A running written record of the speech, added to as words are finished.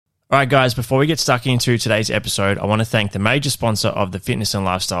All right, guys, before we get stuck into today's episode, I want to thank the major sponsor of the Fitness and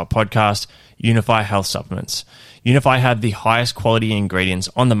Lifestyle podcast, Unify Health Supplements. Unify have the highest quality ingredients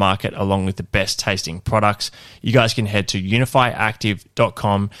on the market along with the best tasting products. You guys can head to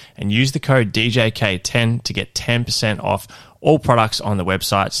unifyactive.com and use the code DJK10 to get 10% off all products on the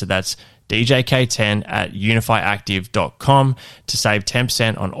website. So that's DJK10 at unifyactive.com to save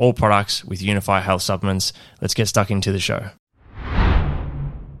 10% on all products with Unify Health Supplements. Let's get stuck into the show.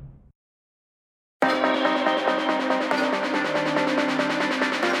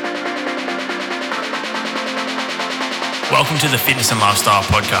 Welcome to the Fitness and Lifestyle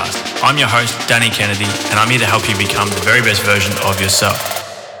Podcast. I'm your host, Danny Kennedy, and I'm here to help you become the very best version of yourself.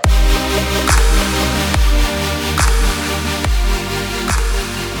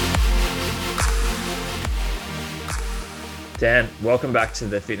 Dan, welcome back to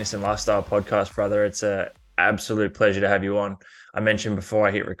the Fitness and Lifestyle Podcast, brother. It's an absolute pleasure to have you on. I mentioned before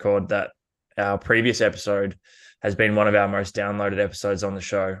I hit record that our previous episode has been one of our most downloaded episodes on the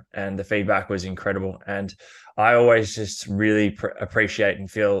show, and the feedback was incredible. And I always just really appreciate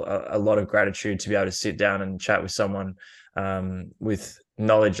and feel a lot of gratitude to be able to sit down and chat with someone with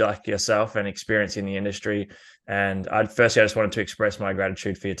knowledge like yourself and experience in the industry. And I just wanted to express my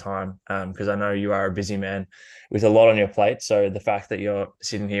gratitude for your time because I know you are a busy man with a lot on your plate. So the fact that you're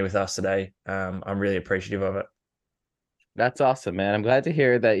sitting here with us today, I'm really appreciative of it. That's awesome, man. I'm glad to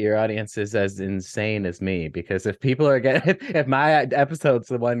hear that your audience is as insane as me, because if my episode's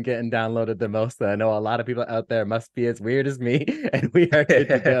the one getting downloaded the most, then I know a lot of people out there must be as weird as me, and we are good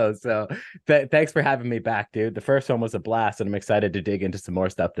to go. So thanks for having me back, dude. The first one was a blast, and I'm excited to dig into some more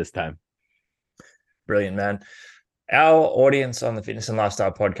stuff this time. Brilliant, man. Our audience on the Fitness and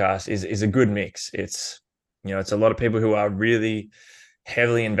Lifestyle Podcast is a good mix. It's a lot of people who are really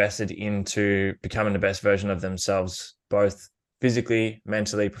heavily invested into becoming the best version of themselves, both physically,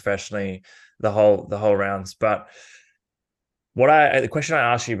 mentally, professionally, the whole rounds. But the question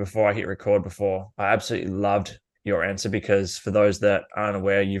I asked you before I hit record I absolutely loved your answer, because for those that aren't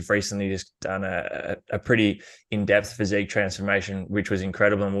aware, you've recently just done a pretty in-depth physique transformation, which was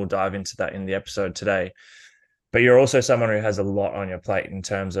incredible, and we'll dive into that in the episode today. But you're also someone who has a lot on your plate in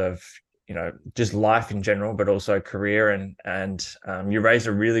terms of just life in general, but also career. And you raised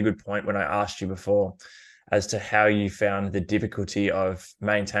a really good point when I asked you before as to how you found the difficulty of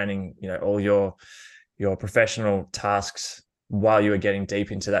maintaining, all your professional tasks while you were getting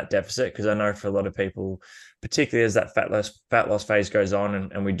deep into that deficit. Because I know for a lot of people, particularly as that fat loss phase goes on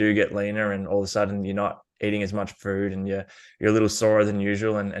and we do get leaner, and all of a sudden you're not eating as much food and you're a little sorer than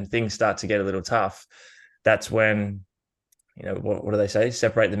usual, and things start to get a little tough. That's when, what do they say?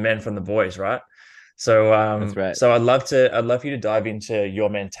 Separate the men from the boys, right? So that's right. So I'd love for you to dive into your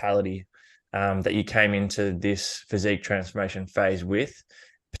mentality that you came into this physique transformation phase with,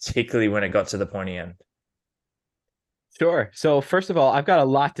 particularly when it got to the pointy end. Sure. So first of all, I've got a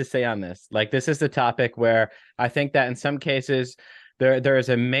lot to say on this. Like, this is a topic where I think that in some cases there is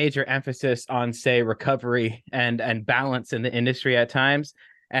a major emphasis on, say, recovery and balance in the industry at times.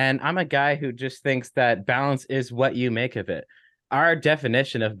 And I'm a guy who just thinks that balance is what you make of it. Our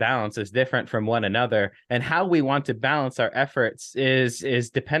definition of balance is different from one another, and how we want to balance our efforts is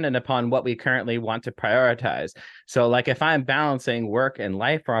dependent upon what we currently want to prioritize. So like, if I'm balancing work and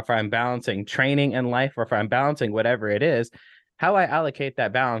life, or if I'm balancing training and life, or if I'm balancing whatever it is, how I allocate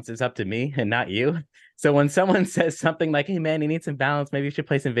that balance is up to me and not you. So when someone says something like, hey, man, you need some balance, maybe you should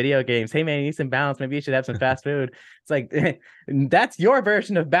play some video games. Hey, man, you need some balance, maybe you should have some fast food. It's like, that's your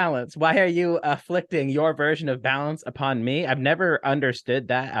version of balance. Why are you afflicting your version of balance upon me? I've never understood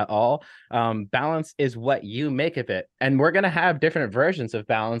that at all. Balance is what you make of it. And we're going to have different versions of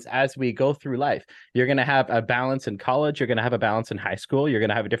balance as we go through life. You're going to have a balance in college. You're going to have a balance in high school. You're going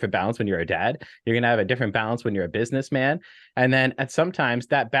to have a different balance when you're a dad. You're going to have a different balance when you're a businessman. And then at sometimes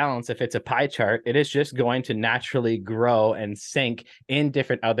that balance, if it's a pie chart, it is just going to naturally grow and sink in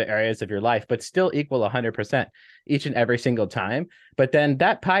different other areas of your life, but still equal 100% each and every single time. But then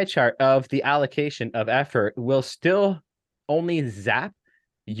that pie chart of the allocation of effort will still only zap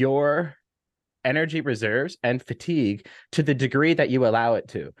your energy reserves and fatigue to the degree that you allow it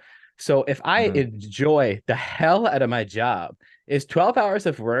to. So if I enjoy the hell out of my job, is 12 hours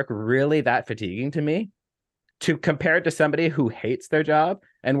of work really that fatiguing to me? To compare it to somebody who hates their job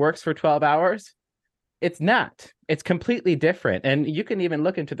and works for 12 hours? It's not. It's completely different. And you can even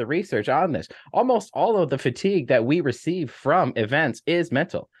look into the research on this. Almost all of the fatigue that we receive from events is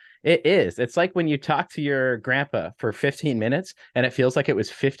mental. It is. It's like when you talk to your grandpa for 15 minutes and it feels like it was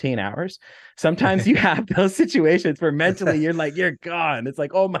 15 hours. Sometimes you have those situations where mentally you're like, you're gone. It's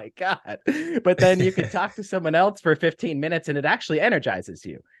like, oh my God. But then you can talk to someone else for 15 minutes and it actually energizes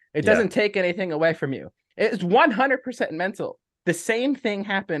you. It Yeah. doesn't take anything away from you. It's 100% mental. The same thing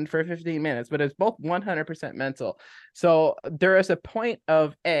happened for 15 minutes, but it's both 100% mental. So there is a point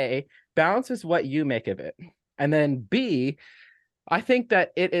of A, balance is what you make of it. And then B, I think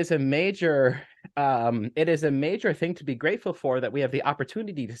that it is a major thing to be grateful for, that we have the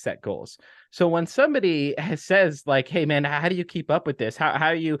opportunity to set goals. So when somebody says like, hey man, how do you keep up with this?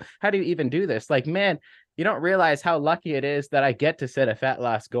 How do you even do this? Like, man, you don't realize how lucky it is that I get to set a fat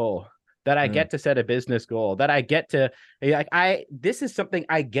loss goal, that I Mm, get to set a business goal, that I get to, like, this is something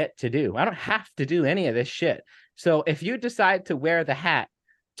I get to do. I don't have to do any of this shit. So if you decide to wear the hat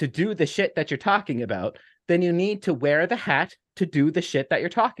to do the shit that you're talking about, then you need to wear the hat to do the shit that you're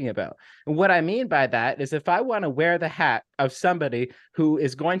talking about. And what I mean by that is, if I want to wear the hat of somebody who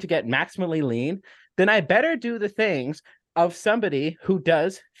is going to get maximally lean, then I better do the things of somebody who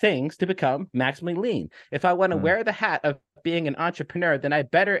does things to become maximally lean. If I want to mm, wear the hat of being an entrepreneur, then I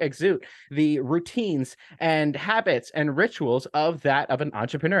better exude the routines and habits and rituals of that of an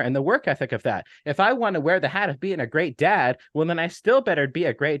entrepreneur and the work ethic of that. If I want to wear the hat of being a great dad, well, then I still better be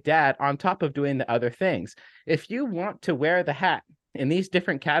a great dad on top of doing the other things. If you want to wear the hat in these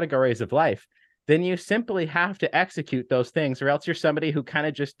different categories of life, then you simply have to execute those things, or else you're somebody who kind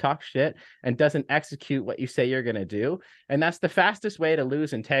of just talks shit and doesn't execute what you say you're going to do. And that's the fastest way to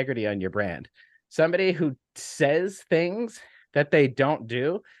lose integrity on your brand. Somebody who says things that they don't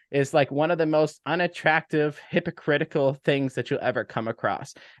do is like one of the most unattractive, hypocritical things that you'll ever come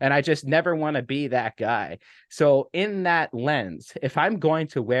across. And I just never want to be that guy. So, in that lens, if I'm going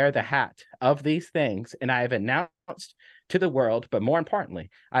to wear the hat of these things, and I have announced to the world, but more importantly,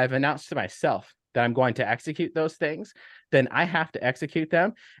 I have announced to myself that I'm going to execute those things, then I have to execute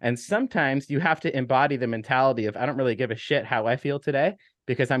them. And sometimes you have to embody the mentality of, I don't really give a shit how I feel today,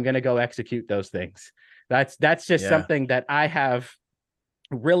 because I'm going to go execute those things. That's just yeah. something that I have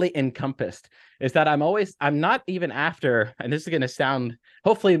really encompassed, is that I'm not even after, and this is going to sound,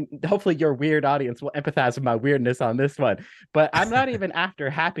 hopefully your weird audience will empathize with my weirdness on this one, but I'm not even after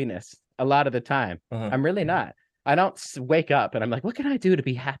happiness a lot of the time. Mhm. I'm really not. I don't wake up and I'm like, what can I do to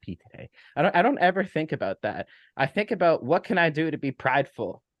be happy today? I don't ever think about that. I think about, what can I do to be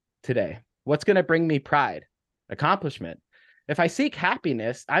prideful today? What's going to bring me pride? Accomplishment. If I seek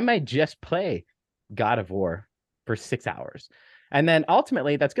happiness, I might just play God of War for 6 hours. And then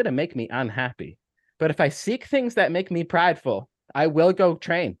ultimately, that's going to make me unhappy. But if I seek things that make me prideful, I will go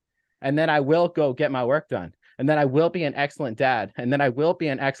train. And then I will go get my work done. And then I will be an excellent dad. And then I will be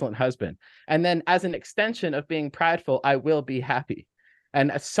an excellent husband. And then, as an extension of being prideful, I will be happy.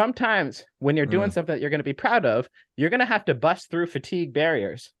 And sometimes when you're doing Mm, something that you're going to be proud of, you're going to have to bust through fatigue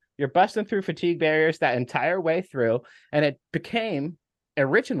barriers. You're busting through fatigue barriers that entire way through. And it became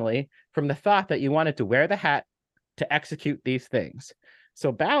originally from the thought that you wanted to wear the hat to execute these things.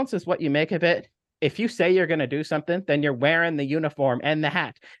 So balance is what you make of it. If you say you're going to do something, then you're wearing the uniform and the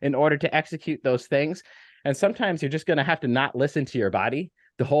hat in order to execute those things. And sometimes you're just going to have to not listen to your body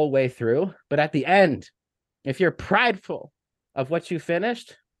the whole way through. But at the end, if you're prideful of what you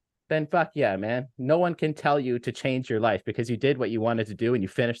finished, then fuck yeah, man. No one can tell you to change your life, because you did what you wanted to do and you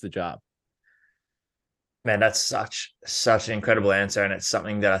finished the job. man, that's such an incredible answer, and it's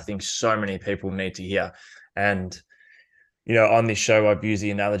something that I think so many people need to hear. And on this show, I've used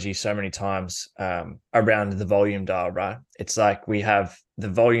the analogy so many times around the volume dial, right? It's like we have the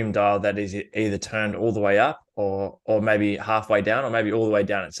volume dial that is either turned all the way up, or maybe halfway down, or maybe all the way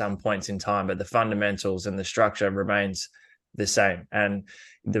down at some points in time, but the fundamentals and the structure remains the same. And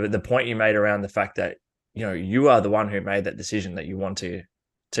the point you made around the fact that you are the one who made that decision that you want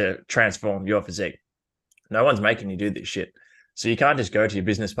to transform your physique. No one's making you do this shit. So you can't just go to your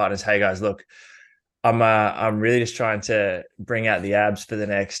business partners, hey guys, look, I'm really just trying to bring out the abs for the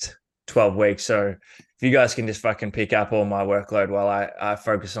next 12 weeks. So if you guys can just fucking pick up all my workload while I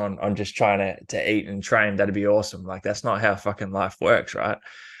focus on just trying to eat and train, that'd be awesome. Like, that's not how fucking life works, right?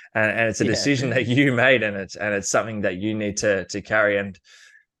 And it's a Yeah. decision that you made, and it's something that you need to carry. And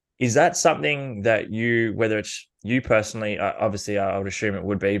is that something that whether it's you personally, obviously I would assume it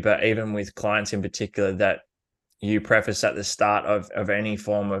would be, but even with clients in particular, that you preface at the start of any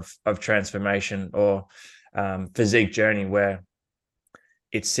form of transformation or physique journey, where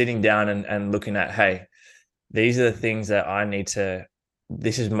it's sitting down and looking at, hey, these are the things that I need to,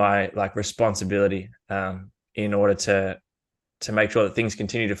 this is my like responsibility in order to make sure that things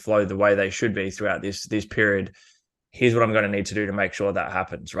continue to flow the way they should be throughout this period. Here's what I'm going to need to do to make sure that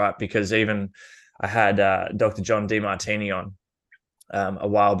happens, right? Because even I had Dr. John Demartini on a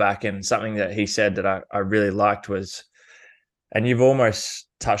while back, and something that he said that I really liked was, and you've almost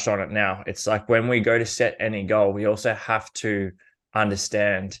touched on it now, it's like when we go to set any goal, we also have to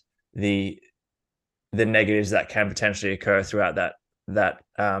understand the negatives that can potentially occur throughout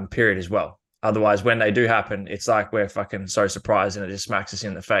that period as well. Otherwise, when they do happen, it's like we're fucking so surprised and it just smacks us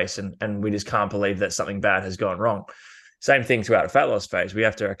in the face, and we just can't believe that something bad has gone wrong. Same thing throughout a fat loss phase. We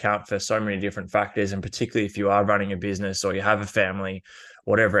have to account for so many different factors, and particularly if you are running a business or you have a family,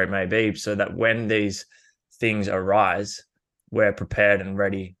 whatever it may be, so that when these things arise, we're prepared and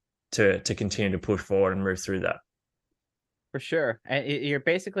ready to continue to push forward and move through that. For sure. And you're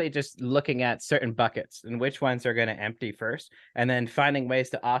basically just looking at certain buckets and which ones are going to empty first, and then finding ways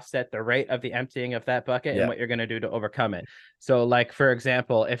to offset the rate of the emptying of that bucket and what you're going to do to overcome it. So like, for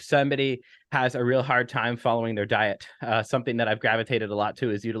example, if somebody has a real hard time following their diet, something that I've gravitated a lot to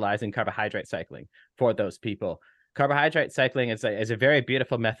is utilizing carbohydrate cycling for those people. Carbohydrate cycling is a very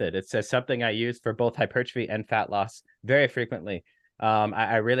beautiful method. It's something I use for both hypertrophy and fat loss very frequently.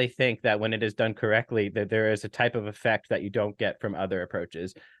 I really think that when it is done correctly, that there is a type of effect that you don't get from other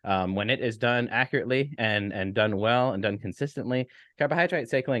approaches. When it is done accurately and done well and done consistently, carbohydrate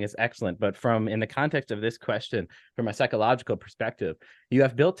cycling is excellent. But in the context of this question, from a psychological perspective, you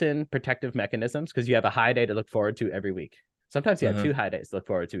have built-in protective mechanisms because you have a high day to look forward to every week. Sometimes you have 2 high days to look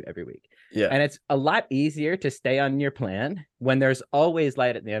forward to every week. Yeah. And it's a lot easier to stay on your plan when there's always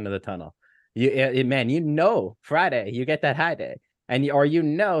light at the end of the tunnel. Friday, you get that high day.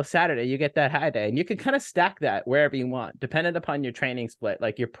 Or Saturday you get that high day, and you can kind of stack that wherever you want, dependent upon your training split.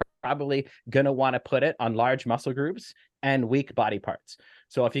 Like, you're probably going to want to put it on large muscle groups and weak body parts.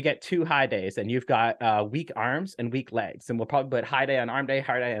 So if you get 2 high days and you've got weak arms and weak legs, and we'll probably put high day on arm day,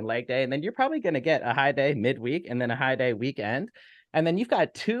 high day on leg day, and then you're probably going to get a high day midweek and then a high day weekend. And then you've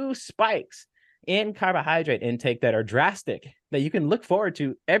got 2 spikes in carbohydrate intake that are drastic that you can look forward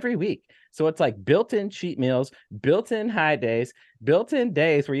to every week. So it's like built-in cheat meals, built-in high days, built-in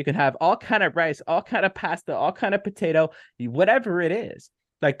days where you can have all kind of rice, all kind of pasta, all kind of potato, whatever it is.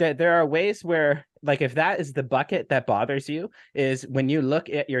 Like, there are ways where, like, if that is the bucket that bothers you, is when you look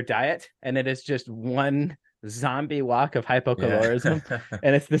at your diet and it is just one zombie walk of hypocalorism,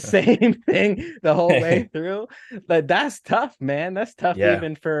 and it's the same thing the whole way through. But that's tough, man. That's tough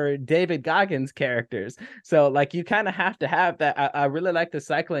even for David Goggins characters. So like, you kind of have to have that. I really like the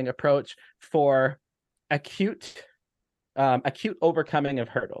cycling approach for acute overcoming of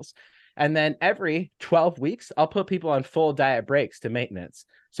hurdles. And then every 12 weeks, I'll put people on full diet breaks to maintenance.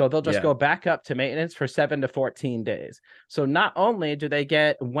 So they'll just go back up to maintenance for 7 to 14 days. So not only do they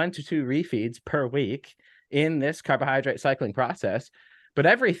get 1 to 2 refeeds per week in this carbohydrate cycling process, but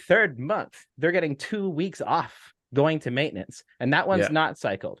every 3rd month, they're getting 2 weeks off going to maintenance. And that one's not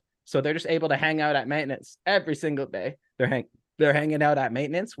cycled. So they're just able to hang out at maintenance every single day. They're hanging out at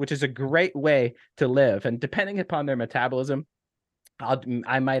maintenance, which is a great way to live. And depending upon their metabolism,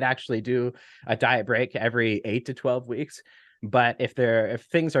 I might actually do a diet break every 8 to 12 weeks. But if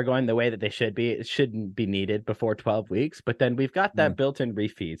things are going the way that they should be, it shouldn't be needed before 12 weeks. But then we've got that built-in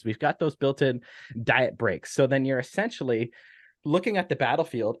refeeds. We've got those built-in diet breaks. So then you're essentially looking at the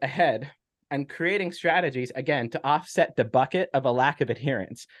battlefield ahead and creating strategies, again, to offset the bucket of a lack of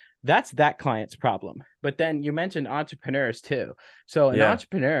adherence. That's that client's problem. But then you mentioned entrepreneurs too. So an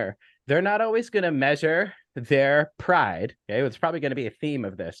entrepreneur, they're not always going to measure their pride. Okay, it's probably going to be a theme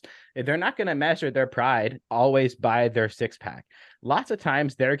of this. They're not going to measure their pride always by their 6-pack. Lots of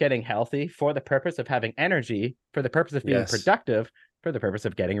times they're getting healthy for the purpose of having energy, for the purpose of being productive, for the purpose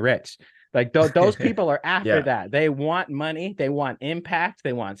of getting rich. Like those people are after that. They want money, they want impact,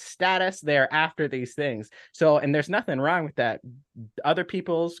 they want status. They're after these things. So, and there's nothing wrong with that. Other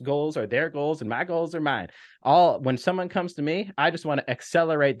people's goals are their goals and my goals are mine. When someone comes to me, I just want to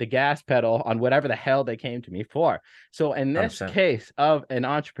accelerate the gas pedal on whatever the hell they came to me for. So in this 100%. Case of an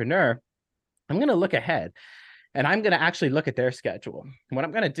entrepreneur, I'm going to look ahead and I'm going to actually look at their schedule. What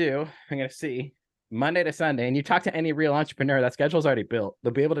I'm going to do, I'm going to see Monday to Sunday, and you talk to any real entrepreneur, that schedule's already built.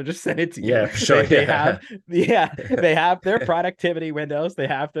 They'll be able to just send it to you. Yeah, for sure. They have their productivity windows. They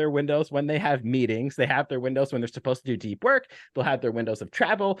have their windows when they have meetings. They have their windows when they're supposed to do deep work. They'll have their windows of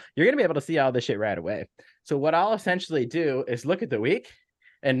travel. You're going to be able to see all this shit right away. So what I'll essentially do is look at the week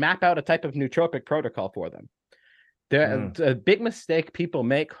and map out a type of nootropic protocol for them. A big mistake people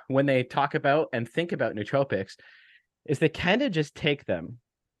make when they talk about and think about nootropics is they kind of just take them.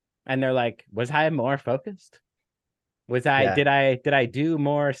 And they're like, was I more focused? Did I do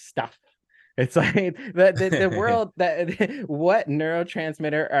more stuff? It's like the world what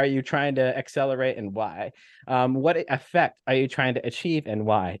neurotransmitter are you trying to accelerate and why? What effect are you trying to achieve and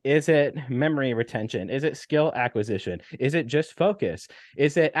why? Is it memory retention? Is it skill acquisition? Is it just focus?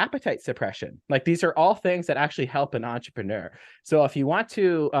 Is it appetite suppression? Like, these are all things that actually help an entrepreneur. So if you want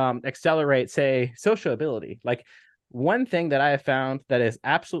to accelerate, say, social ability, like, one thing that I have found that is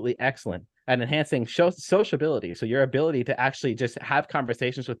absolutely excellent at enhancing sociability, so your ability to actually just have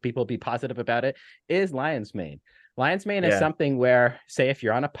conversations with people, be positive about it, is lion's mane. Lion's mane is Yeah. something where, say, if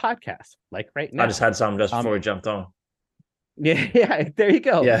you're on a podcast, like right I just now, had some just before um, we jumped on. yeah, yeah, there you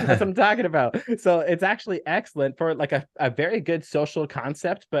go. That's what Yeah. I'm talking about. So it's actually excellent for like a very good social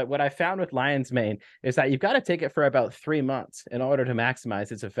concept. But what I found with lion's mane is that you've got to take it for about 3 months in order to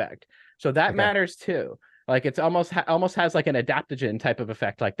maximize its effect. So that Okay. matters too. Like it's almost has like an adaptogen type of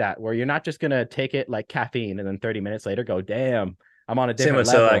effect like that, where you're not just gonna take it like caffeine and then 30 minutes later go, damn, I'm on a Similar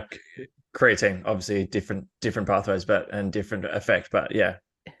different to level. like creatine, obviously different pathways, but and different effect. But yeah.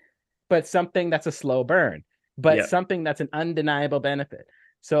 But something that's a slow burn, but Yeah. something that's an undeniable benefit.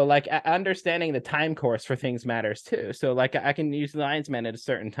 So like understanding the time course for things matters too. So like I can use lion's mane at a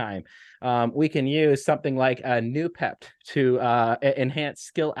certain time. We can use something like a new pep to enhance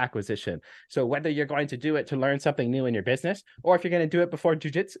skill acquisition. So whether you're going to do it to learn something new in your business, or if you're going to do it before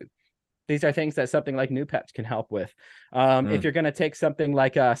jujitsu, these are things that something like new peps can help with. If Mm. you're going to take something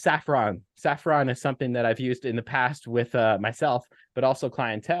like saffron is something that I've used in the past with myself, but also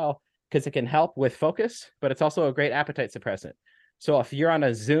clientele, because it can help with focus, but it's also a great appetite suppressant. So if you're on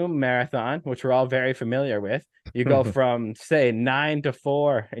a Zoom marathon, which we're all very familiar with, you go from say 9 to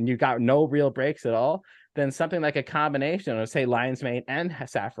 4 and you got no real breaks at all, then something like a combination of say lion's mane and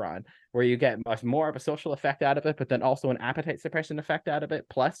saffron, where you get much more of a social effect out of it, but then also an appetite suppression effect out of it,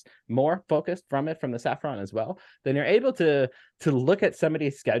 plus more focused from it from the saffron as well, then you're able to look at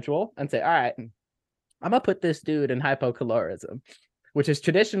somebody's schedule and say, all right, I'm gonna put this dude in hypocalorism, which is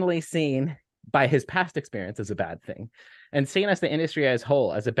traditionally seen by his past experience as a bad thing, and seen as the industry as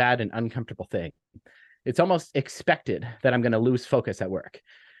whole as a bad and uncomfortable thing. It's almost expected that I'm going to lose focus at work.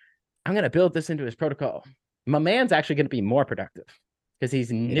 I'm going to build this into his protocol. My man's actually going to be more productive because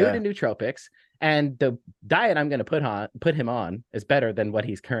he's new to Yeah. nootropics, and the diet I'm going to put him on is better than what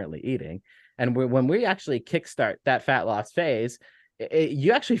he's currently eating. And when we actually kickstart that fat loss phase,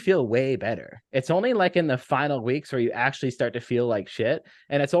 you actually feel way better. It's only like in the final weeks where you actually start to feel like shit,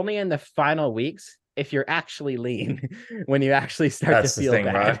 and it's only in the final weeks if you're actually lean when you actually start to That's the feel thing,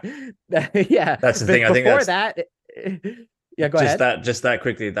 right? bad. Yeah, That's the thing. but I think before that's that, yeah, go just ahead. that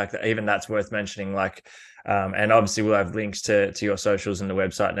quickly, like even that's worth mentioning. Like, and obviously we'll have links to your socials and the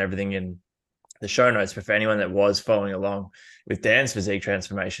website and everything in the show notes. But for anyone that was following along with Dan's physique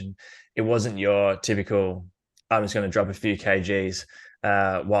transformation, it wasn't your typical, I'm just going to drop a few kgs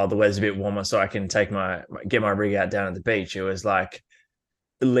while the weather's a bit warmer so I can get my rig out down at the beach. It was like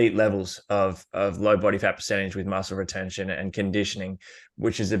elite levels of low body fat percentage with muscle retention and conditioning,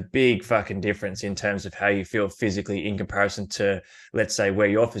 which is a big fucking difference in terms of how you feel physically in comparison to, let's say, where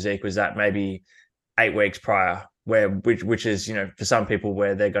your physique was at maybe 8 weeks prior, which is, for some people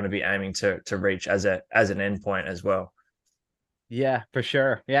where they're going to be aiming to reach as an endpoint as well. Yeah, for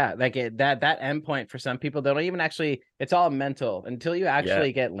sure. Yeah, like that endpoint for some people, they don't even actually. It's all mental until you Yeah.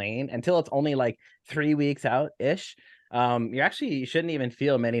 actually get lean. Until it's only like 3 weeks out ish. You shouldn't even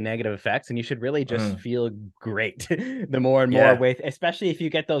feel many negative effects, and you should really just Mm. feel great. The more and more Yeah. weight, especially if you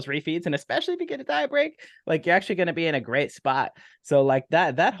get those refeeds, and especially if you get a diet break, like you're actually going to be in a great spot. So like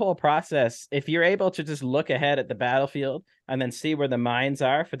that whole process, if you're able to just look ahead at the battlefield and then see where the mines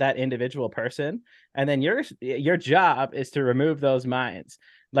are for that individual person, and then your job is to remove those mines.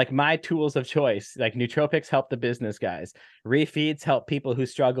 Like my tools of choice, like nootropics help the business guys, refeeds help people who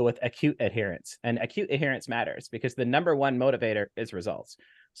struggle with acute adherence, and acute adherence matters because the number one motivator is results.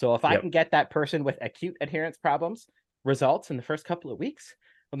 So if I can Yep. get that person with acute adherence problems results in the first couple of weeks,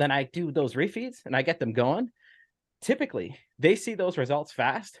 well, then I do those refeeds and I get them going. Typically they see those results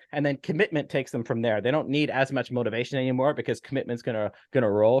fast, and then commitment takes them from there. They don't need as much motivation anymore because commitment's gonna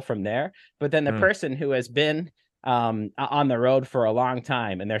roll from there. But then the Mm. person who has been on the road for a long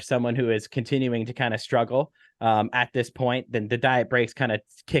time, and there's someone who is continuing to kind of struggle at this point, then the diet breaks kind of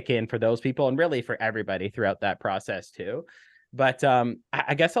kick in for those people, and really for everybody throughout that process too. But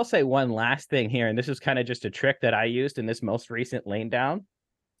I guess I'll say one last thing here, and this is kind of just a trick that I used in this most recent lane down.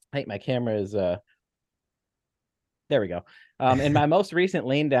 I think my camera is there we go. In my most recent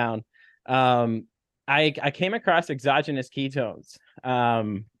lean down, I came across exogenous ketones.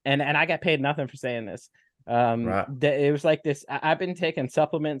 And I got paid nothing for saying this. Right. It was like this. I've been taking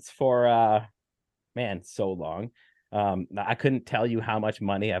supplements for man, so long. I couldn't tell you how much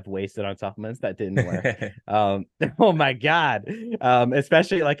money I've wasted on supplements that didn't work. Oh my God.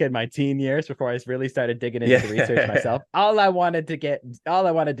 Especially like in my teen years before I really started digging into the research myself. All I wanted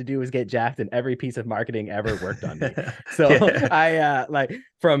to do was get jacked, and every piece of marketing ever worked on me. So Yeah. I like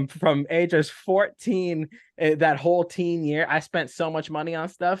from ages 14, that whole teen year, I spent so much money on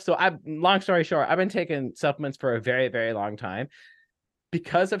stuff. So long story short, I've been taking supplements for a very, very long time.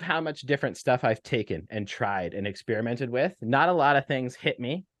 Because of how much different stuff I've taken and tried and experimented with, not a lot of things hit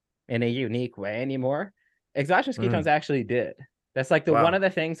me in a unique way anymore. Exogenous ketones actually did. That's like one Wow. of the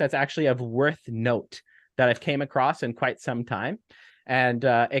things that's actually of worth note that I've came across in quite some time. And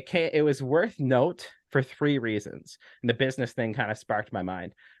it was worth note for 3 reasons. And the business thing kind of sparked my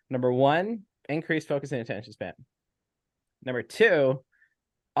mind. Number 1, increased focus and attention span. Number 2,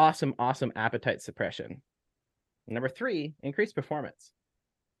 awesome appetite suppression. Number 3, increased performance.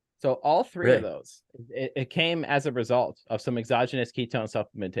 So all 3 of Really? those, it came as a result of some exogenous ketone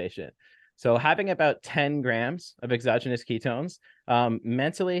supplementation. So having about 10 grams of exogenous ketones,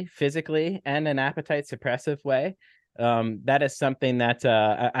 mentally, physically, and an appetite suppressive way, that is something that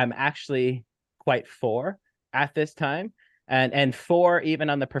I'm actually quite for at this time, and for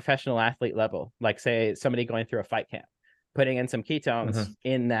even on the professional athlete level, like say somebody going through a fight camp, putting in some ketones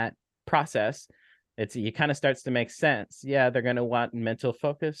in that process. It kind of starts to make sense. Yeah, they're going to want mental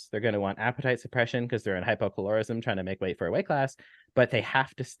focus. They're going to want appetite suppression because they're in hypocalorism trying to make weight for a weight class, but they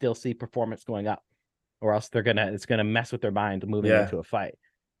have to still see performance going up, or else it's going to mess with their mind moving Yeah. into a fight.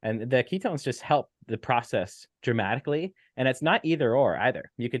 And the ketones just help the process dramatically. And it's not either or either.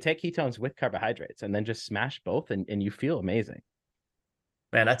 You could take ketones with carbohydrates and then just smash both, and you feel amazing.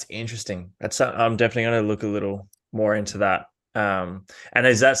 Man, that's interesting. I'm definitely going to look a little more into that. And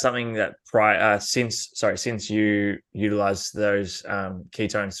is that something that since you utilize those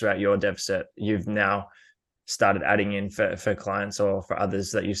ketones throughout your deficit, you've now started adding in for clients or for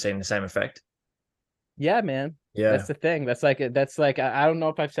others that you've seen the same effect? Yeah, man. That's Yeah. the thing. That's like I don't know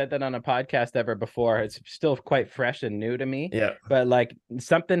if I've said that on a podcast ever before. It's still quite fresh and new to me. Yeah. But like this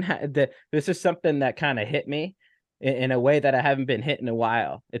is something that kind of hit me in a way that I haven't been hit in a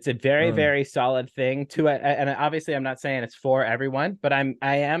while. It's a very, very solid thing to it. And obviously I'm not saying it's for everyone, but I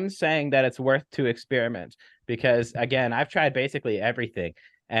am saying that it's worth to experiment, because again, I've tried basically everything.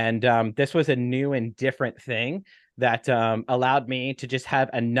 And this was a new and different thing that allowed me to just have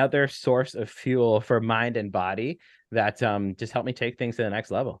another source of fuel for mind and body that just helped me take things to the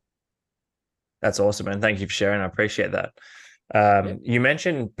next level. That's awesome, man. Thank you for sharing. I appreciate that. Yeah. You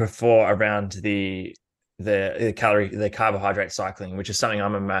mentioned before around the carbohydrate cycling, which is something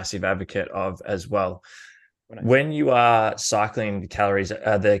I'm a massive advocate of as well. Nice. When you are cycling the calories,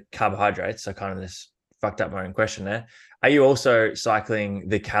 the carbohydrates, I kind of just fucked up my own question there. Are you also cycling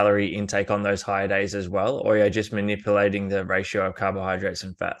the calorie intake on those higher days as well, or are you just manipulating the ratio of carbohydrates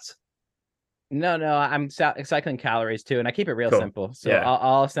and fats? No, I'm cycling calories too, and I keep it real Cool. simple. So Yeah.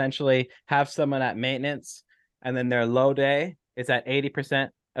 I'll essentially have someone at maintenance, and then their low day is at 80%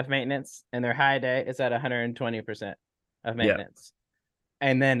 of maintenance, and their high day is at 120% of Yeah. maintenance.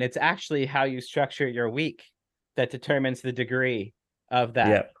 And then it's actually how you structure your week that determines the degree of that.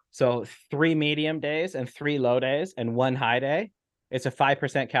 Yeah. So 3 medium days and 3 low days and 1 high day, it's a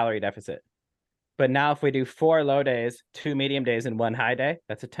 5% calorie deficit. But now if we do 4 low days, 2 medium days, and 1 high day,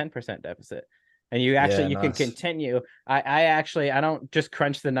 that's a 10% deficit. And you Yeah. can Nice. continue. I don't just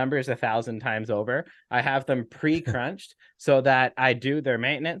crunch the numbers 1,000 times over. I have them pre-crunched so that I do their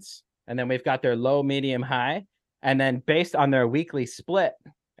maintenance, and then we've got their low, medium, high. And then based on their weekly split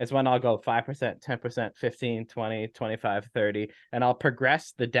is when I'll go 5%, 10%, 15, 20, 25, 30. And I'll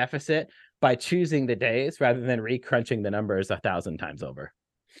progress the deficit by choosing the days rather than re-crunching the numbers 1,000 times over.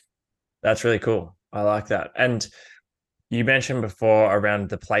 That's really cool. I like that. And you mentioned before around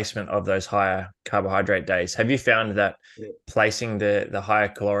the placement of those higher carbohydrate days. Have you found that placing the higher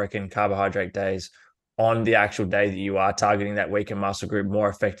caloric and carbohydrate days on the actual day that you are targeting that weaker muscle group more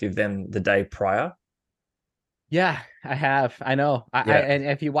effective than the day prior? Yeah, I have. I know. Yeah. And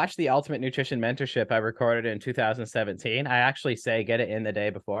if you watch the Ultimate Nutrition Mentorship I recorded in 2017, I actually say get it in the day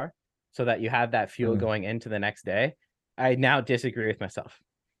before so that you have that fuel going into the next day. I now disagree with myself.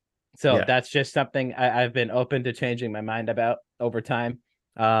 So Yeah. that's just something I've been open to changing my mind about over time.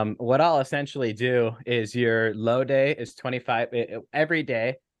 What I'll essentially do is your low day is 25 every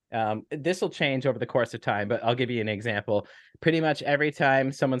day. This will change over the course of time, but I'll give you an example. Pretty much every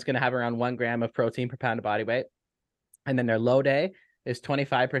time someone's going to have around 1 gram of protein per pound of body weight. And then their low day is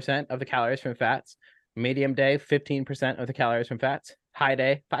 25% of the calories from fats. Medium day, 15% of the calories from fats. High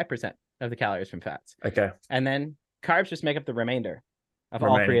day, 5% of the calories from fats. Okay. And then carbs just make up the remainder. of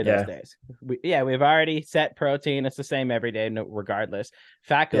all three remaining. of those Yeah. days. We've already set protein. It's the same every day, no, regardless.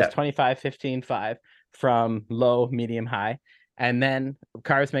 Fat goes Yeah. 25, 15, 5 from low, medium, high. And then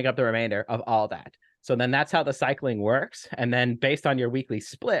carbs make up the remainder of all that. So then that's how the cycling works. And then based on your weekly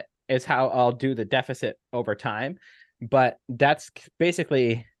split is how I'll do the deficit over time. But that's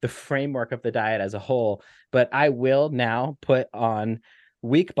basically the framework of the diet as a whole. But I will now put on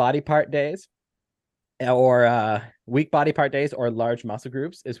weak body part days or weak body part days or large muscle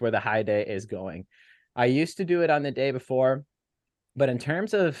groups is where the high day is going. I used to do it on the day before, but in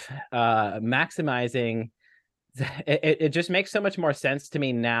terms of maximizing, it just makes so much more sense to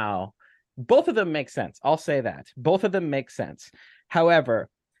me now. Both of them make sense. I'll say that. Both of them make sense. However,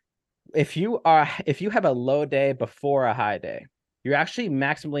 if you have a low day before a high day, you're actually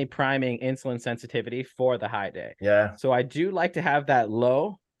maximally priming insulin sensitivity for the high day. Yeah. So I do like to have that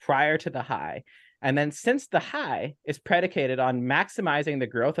low prior to the high. And then since the high is predicated on maximizing the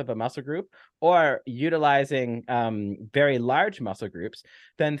growth of a muscle group or utilizing very large muscle groups,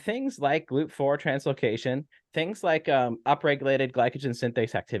 then things like GLUT4 translocation, things like upregulated glycogen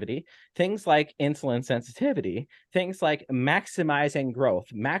synthase activity, things like insulin sensitivity, things like maximizing growth,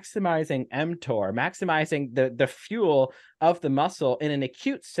 maximizing mTOR, maximizing the fuel of the muscle in an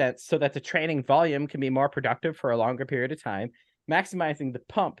acute sense so that the training volume can be more productive for a longer period of time, maximizing the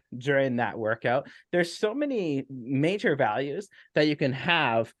pump during that workout. There's so many major values that you can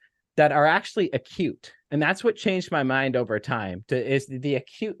have that are actually acute. And that's what changed my mind over time is the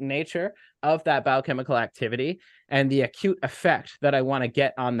acute nature of that biochemical activity and the acute effect that I want to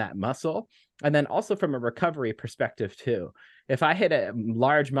get on that muscle. And then also from a recovery perspective too. If I hit a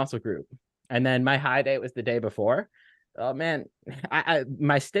large muscle group and then my high day was the day before, oh man,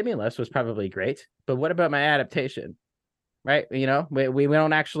 my stimulus was probably great, but what about my adaptation? Right? We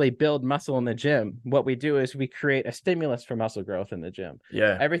don't actually build muscle in the gym. What we do is we create a stimulus for muscle growth in the gym.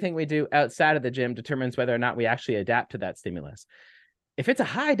 Yeah. Everything we do outside of the gym determines whether or not we actually adapt to that stimulus. If it's a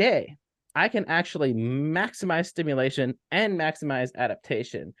high day, I can actually maximize stimulation and maximize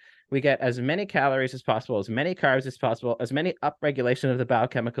adaptation. We get as many calories as possible, as many carbs as possible, as many upregulation of the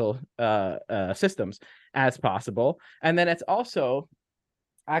biochemical systems as possible. And then it's also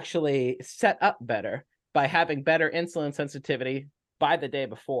actually set up better by having better insulin sensitivity by the day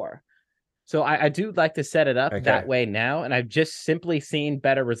before. So I do like to set it up that way now, and I've just simply seen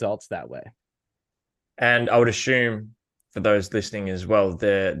better results that way. And I would assume for those listening as well,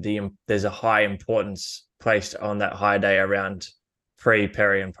 there's a high importance placed on that high day around pre,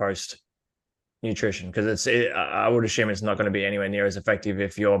 peri, and post nutrition, because I would assume it's not going to be anywhere near as effective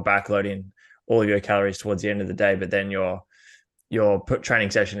if you're backloading all of your calories towards the end of the day, but then your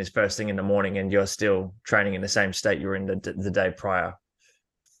training session is first thing in the morning and you're still training in the same state you were in the day prior.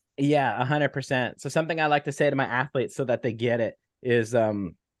 Yeah, 100%. So something I like to say to my athletes so that they get it is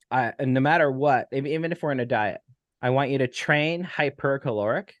no matter what, even if we're in a diet, I want you to train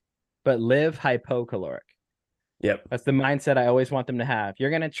hypercaloric, but live hypocaloric. Yep. That's the mindset I always want them to have. You're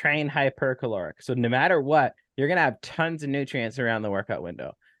going to train hypercaloric. So no matter what, you're going to have tons of nutrients around the workout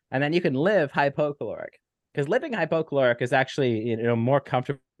window. And then you can live hypocaloric. Because living hypocaloric is actually more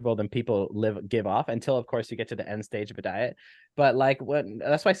comfortable than people give off until, of course, you get to the end stage of a diet. But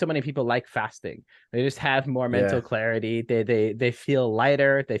that's why so many people like fasting. They just have more mental clarity. They feel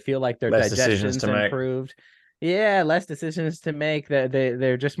lighter. They feel like their digestion's improved. Yeah, less decisions to make.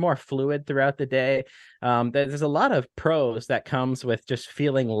 They're just more fluid throughout the day. There's a lot of pros that comes with just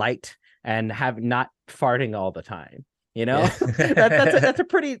feeling light and not farting all the time. That's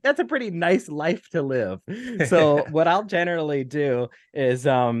a pretty nice life to live. So what I'll generally do is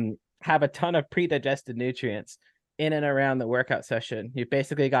have a ton of pre-digested nutrients in and around the workout session. You've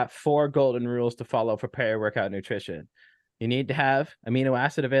basically got 4 golden rules to follow for peri-workout nutrition. You need to have amino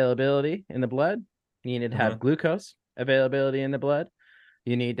acid availability in the blood. You need to have glucose availability in the blood.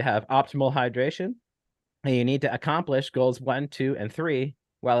 You need to have optimal hydration. And you need to accomplish goals 1, 2, and 3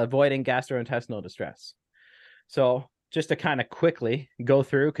 while avoiding gastrointestinal distress. So just to kind of quickly go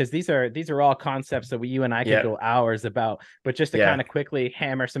through, because these are all concepts that you and I could go hours about, but just to kind of quickly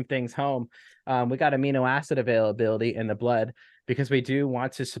hammer some things home, we got amino acid availability in the blood because we do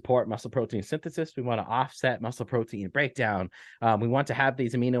want to support muscle protein synthesis. We want to offset muscle protein breakdown. We want to have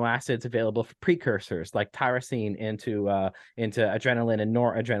these amino acids available for precursors like tyrosine into adrenaline and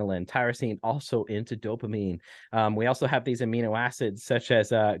noradrenaline, tyrosine also into dopamine. We also have these amino acids such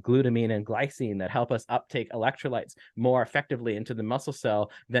as glutamine and glycine that help us uptake electrolytes more effectively into the muscle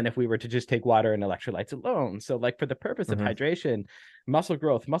cell than if we were to just take water and electrolytes alone. So for the purpose of hydration, muscle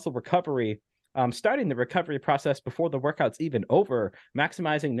growth, muscle recovery, starting the recovery process before the workout's even over,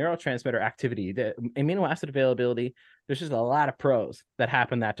 maximizing neurotransmitter activity, the amino acid availability. There's just a lot of pros that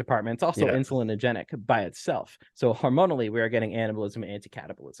happen in that department. It's also Yeah. insulinogenic by itself. So hormonally, we are getting anabolism and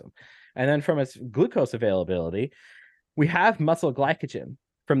anti-catabolism. And then from its glucose availability, we have muscle glycogen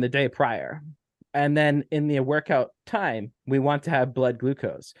from the day prior. And then in the workout time, we want to have blood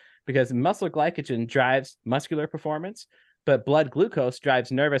glucose because muscle glycogen drives muscular performance, but blood glucose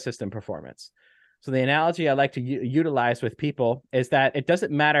drives nervous system performance. So the analogy I like to utilize with people is that it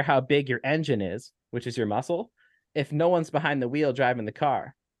doesn't matter how big your engine is, which is your muscle, if no one's behind the wheel driving the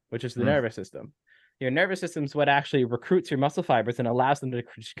car, which is the nervous system. Your nervous system is what actually recruits your muscle fibers and allows them to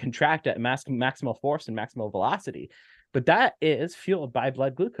contract at maximal force and maximal velocity. But that is fueled by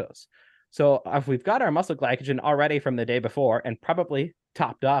blood glucose. So if we've got our muscle glycogen already from the day before and probably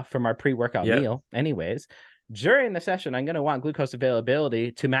topped off from our pre-workout meal anyways, during the session, I'm going to want glucose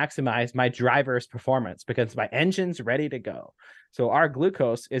availability to maximize my driver's performance because my engine's ready to go. So our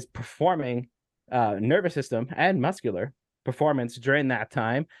glucose is performing nervous system and muscular performance during that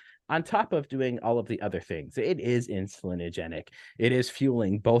time, on top of doing all of the other things. It is insulinogenic. It is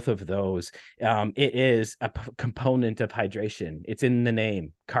fueling both of those. It is a component of hydration. It's in the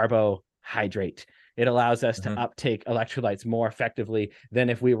name, carbohydrate. It allows us to uptake electrolytes more effectively than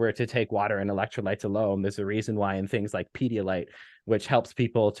if we were to take water and electrolytes alone. There's a reason why in things like Pedialyte, which helps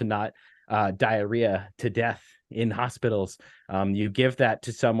people to not diarrhea to death in hospitals, you give that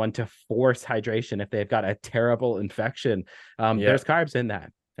to someone to force hydration if they've got a terrible infection. There's carbs in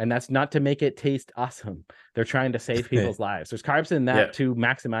that. And that's not to make it taste awesome. They're trying to save people's lives. There's carbs in that to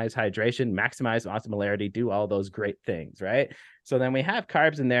maximize hydration, maximize osmolarity, do all those great things, right? So then we have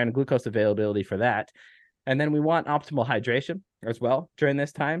carbs in there and glucose availability for that. And then we want optimal hydration as well during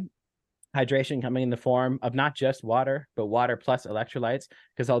this time. Hydration coming in the form of not just water, but water plus electrolytes.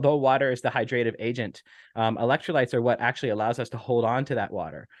 Because although water is the hydrative agent, electrolytes are what actually allows us to hold on to that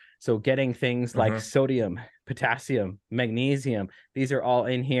water. So getting things like sodium, potassium, magnesium, these are all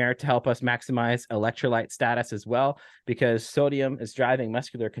in here to help us maximize electrolyte status as well, because sodium is driving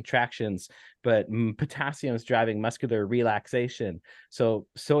muscular contractions, but potassium is driving muscular relaxation. So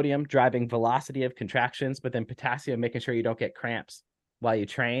sodium driving velocity of contractions, but then potassium making sure you don't get cramps while you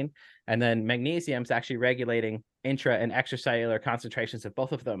train. And then magnesium is actually regulating intra and extracellular concentrations of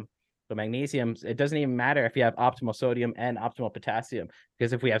both of them. So magnesium, it doesn't even matter if you have optimal sodium and optimal potassium,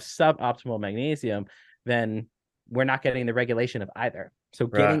 because if we have suboptimal magnesium, then we're not getting the regulation of either. So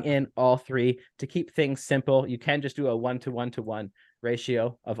getting in all three to keep things simple. You can just do a 1-to-1-to-1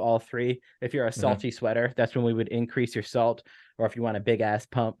 ratio of all three. If you're a salty sweater, that's when we would increase your salt. Or if you want a big ass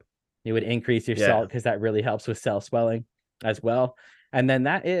pump, you would increase your salt because that really helps with cell swelling as well. And then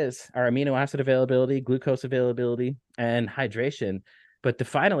that is our amino acid availability, glucose availability, and hydration. But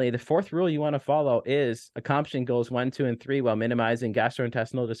finally, the fourth rule you want to follow is accomplishing goals 1, 2, and 3 while minimizing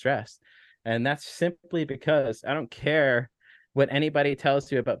gastrointestinal distress. And that's simply because I don't care what anybody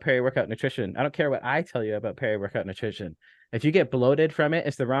tells you about peri-workout nutrition. I don't care what I tell you about peri-workout nutrition. If you get bloated from it,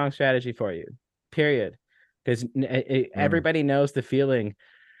 it's the wrong strategy for you, period. Because everybody knows the feeling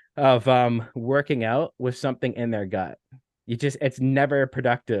of working out with something in their gut. It's never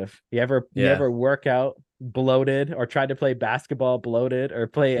productive. You ever work out bloated or tried to play basketball bloated or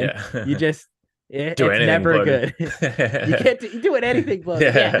play it's never bloated. Good. You can't do anything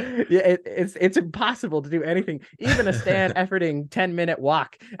bloated. It's impossible to do anything. Even a stand efforting 10-minute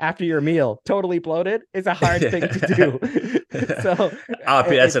walk after your meal totally bloated is a hard thing to do. So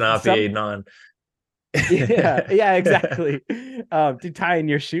that's an RPE 9. Exactly. Tying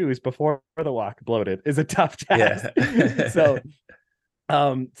your shoes before the walk bloated is a tough task. So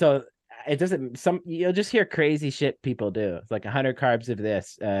it doesn't, you'll just hear crazy shit people do. It's like 100 carbs of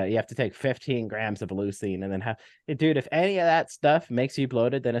this. You have to take 15 grams of leucine and then dude, if any of that stuff makes you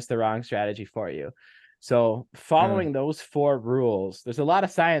bloated, then it's the wrong strategy for you. So following those 4 rules, there's a lot of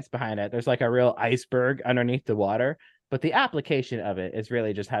science behind it. There's like a real iceberg underneath the water. But the application of it is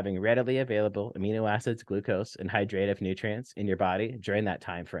really just having readily available amino acids, glucose, and hydrative nutrients in your body during that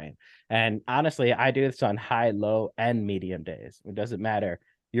time frame. And honestly, I do this on high, low, and medium days. It doesn't matter.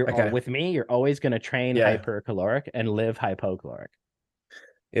 With me, you're always going to train hypercaloric and live hypocaloric.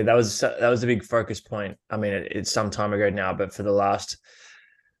 Yeah, that was a big focus point. I mean, it's some time ago now, but for the last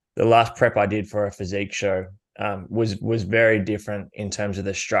prep I did for a physique show, was very different in terms of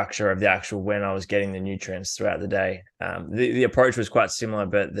the structure of the actual when I was getting the nutrients throughout the day. The approach was quite similar,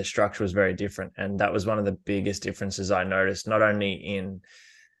 but the structure was very different. And that was one of the biggest differences I noticed, not only in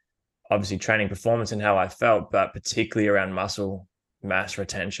obviously training performance and how I felt, but particularly around muscle mass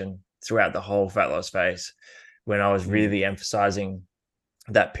retention throughout the whole fat loss phase, when I was really emphasizing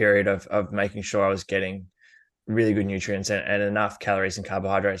that period of making sure I was getting really good nutrients and enough calories and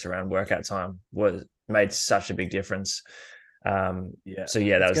carbohydrates around workout time was made such a big difference. Yeah, So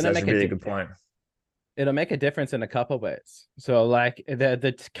yeah, it's gonna that's a make a really good point. it'll make a difference in a couple ways. So like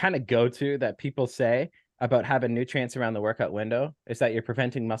the kind of go-to that people say about having nutrients around the workout window is that you're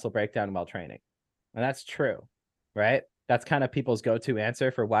preventing muscle breakdown while training. And that's true, right? That's kind of people's go-to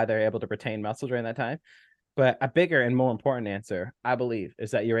answer for why they're able to retain muscle during that time. But a bigger and more important answer, I believe,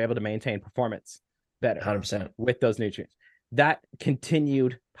 is that you're able to maintain performance better 100%. with those nutrients. That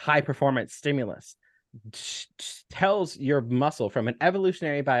continued high performance stimulus tells your muscle from an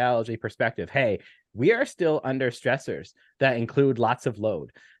evolutionary biology perspective, hey, we are still under stressors that include lots of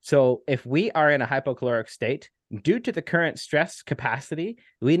load. So if we are in a hypocaloric state, due to the current stress capacity,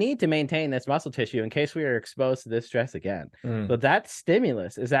 we need to maintain this muscle tissue in case we are exposed to this stress again. So that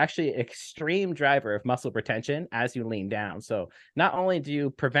stimulus is actually an extreme driver of muscle retention as you lean down. So not only do you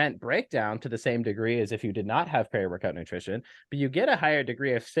prevent breakdown to the same degree as if you did not have peri-workout nutrition, but you get a higher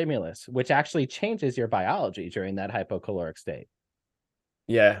degree of stimulus, which actually changes your biology during that hypocaloric state.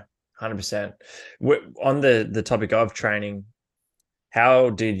 Yeah, 100%. On the topic of training, how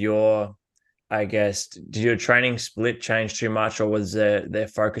did your, I guess, did your training split change too much, or was there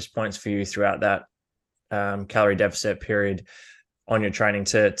focus points for you throughout that calorie deficit period on your training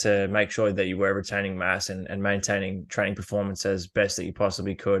to make sure that you were retaining mass and maintaining training performance as best that you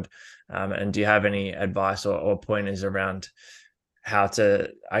possibly could? And do you have any advice or pointers around how to,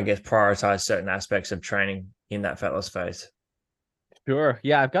 I guess, prioritize certain aspects of training in that fat loss phase? Sure.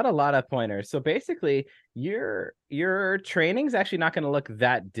 Yeah, I've got a lot of pointers. So basically, your training's actually not going to look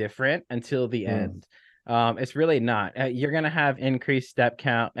that different until the end. It's really not. You're going to have increased step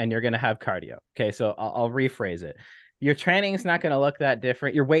count and you're going to have cardio. Okay, so I'll rephrase it. Your training is not going to look that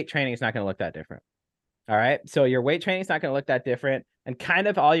different. Your weight training is not going to look that different. All right. So your weight training is not going to look that different. And kind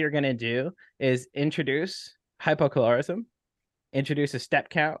of all you're going to do is introduce hypocalorism, introduce a step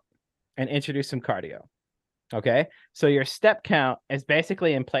count, and introduce some cardio. Okay, so your step count is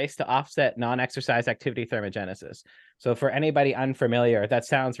basically in place to offset non-exercise activity thermogenesis. So for anybody unfamiliar, that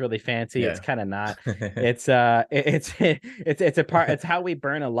sounds really fancy. It's Yeah. kind of not. It's it's a part. It's how we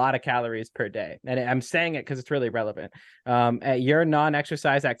burn a lot of calories per day, and I'm saying it because it's really relevant. Your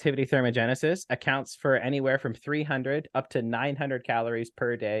non-exercise activity thermogenesis accounts for anywhere from 300 up to 900 calories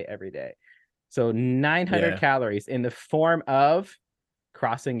per day every day. So 900 Yeah. calories in the form of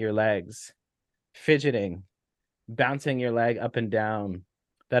crossing your legs, fidgeting, bouncing your leg up and down,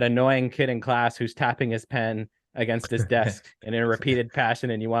 that annoying kid in class who's tapping his pen against his desk and in a repeated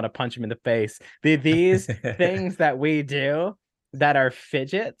passion and you want to punch him in the face. These things that we do that are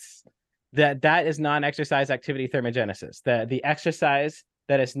fidgets, that is non-exercise activity thermogenesis. The exercise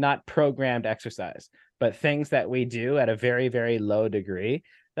that is not programmed exercise, but things that we do at a very, very low degree,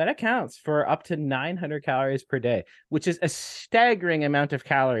 that accounts for up to 900 calories per day, which is a staggering amount of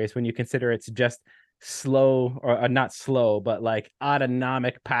calories when you consider it's just slow or not slow, but like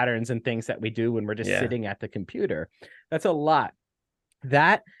autonomic patterns and things that we do when we're just sitting at the computer. That's a lot.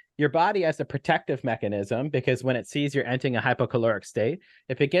 That your body has a protective mechanism because when it sees you're entering a hypocaloric state,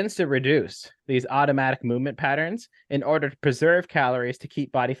 it begins to reduce these automatic movement patterns in order to preserve calories to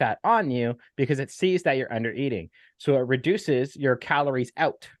keep body fat on you because it sees that you're under eating. So it reduces your calories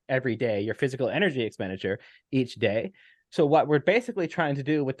out every day, your physical energy expenditure each day. So what we're basically trying to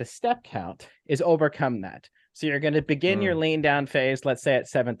do with the step count is overcome that. So you're going to begin your lean down phase, let's say at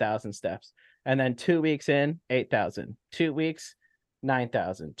 7,000 steps, and then 2 weeks in, 8,000, 2 weeks,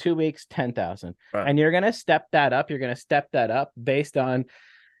 9,000, 2 weeks, 10,000. Right. And you're going to step that up. You're going to step that up based on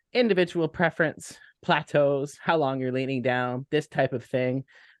individual preference, plateaus, how long you're leaning down, this type of thing.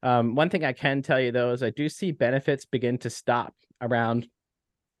 One thing I can tell you, though, is I do see benefits begin to stop around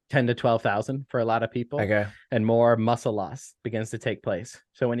 10 to 12,000 for a lot of people. Okay. And more muscle loss begins to take place.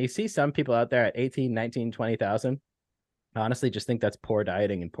 So when you see some people out there at 18, 19, 20,000, I honestly just think that's poor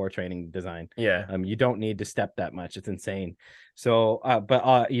dieting and poor training design. Yeah. You don't need to step that much. It's insane. So,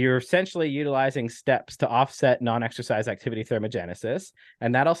 but you're essentially utilizing steps to offset non-exercise activity thermogenesis,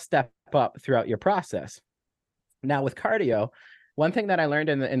 and that'll step up throughout your process. Now with cardio, one thing that I learned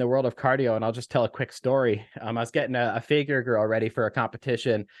in the world of cardio, and I'll just tell a quick story. I was getting a figure girl ready for a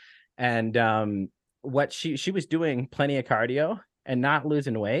competition, and what she was doing plenty of cardio and not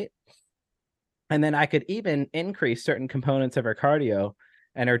losing weight. And then I could even increase certain components of her cardio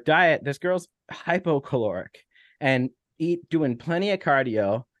and her diet. This girl's hypocaloric and doing plenty of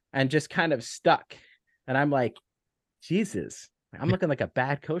cardio and just kind of stuck. And I'm like, Jesus, I'm looking like a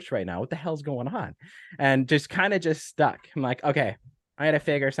bad coach right now. What the hell's going on? And just kind of just stuck. I'm like, okay, I got to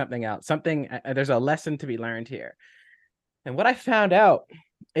figure something out. There's a lesson to be learned here. And what I found out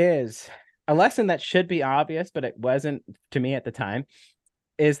is a lesson that should be obvious, but it wasn't to me at the time,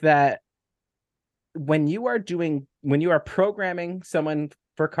 is that when you are programming someone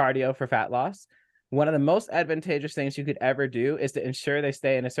for cardio for fat loss, one of the most advantageous things you could ever do is to ensure they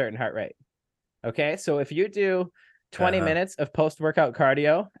stay in a certain heart rate. Okay. So if you do 20 Uh-huh. minutes of post-workout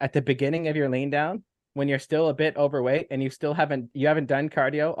cardio at the beginning of your lean down, when you're still a bit overweight and you haven't done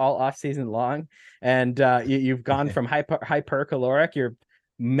cardio all off season long, and you've gone from hypercaloric, you're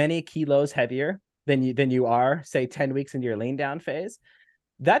many kilos heavier than you are, say, 10 weeks into your lean down phase,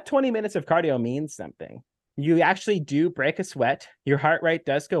 that 20 minutes of cardio means something. You actually do break a sweat, your heart rate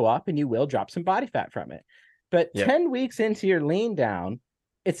does go up, and you will drop some body fat from it. But Yep. 10 weeks into your lean down,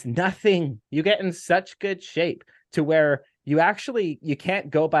 it's nothing. You get in such good shape to where you can't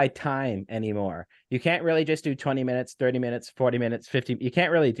go by time anymore. You can't really just do 20 minutes, 30 minutes, 40 minutes, 50. You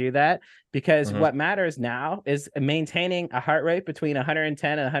can't really do that, because Mm-hmm. what matters now is maintaining a heart rate between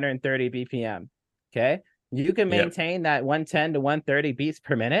 110 and 130 BPM. Okay. You can Yep. maintain that 110 to 130 beats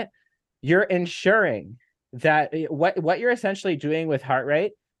per minute. You're ensuring that what you're essentially doing with heart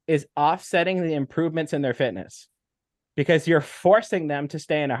rate is offsetting the improvements in their fitness, because you're forcing them to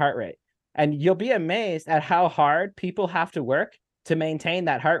stay in a heart rate. And you'll be amazed at how hard people have to work to maintain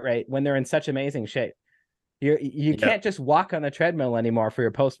that heart rate when they're in such amazing shape. You can't Yep. just walk on the treadmill anymore for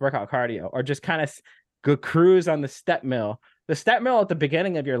your post-workout cardio, or just kind of go cruise on the step mill. The step mill at the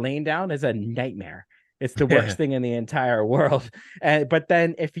beginning of your lean down is a nightmare. It's the worst thing in the entire world. But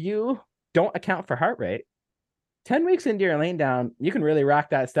then if you don't account for heart rate, 10 weeks into your lean down, you can really rock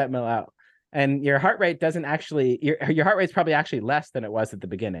that step mill out. And your heart rate doesn't actually, your heart rate's probably actually less than it was at the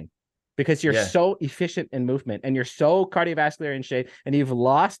beginning, because you're Yeah. so efficient in movement and you're so cardiovascular in shape, and you've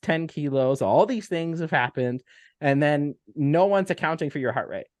lost 10 kilos. All these things have happened, and then no one's accounting for your heart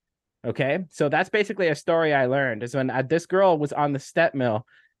rate. Okay. So that's basically a story I learned, is when this girl was on the step mill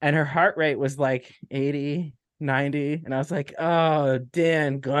and her heart rate was like 80, 90. And I was like, oh,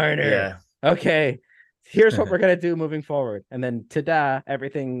 Dan Garner. Yeah. Okay. Here's what we're going to do moving forward. And then ta-da,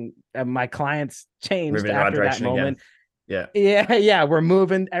 everything, my clients changed Moving in the right after that direction again. moment. Yeah. Yeah, we're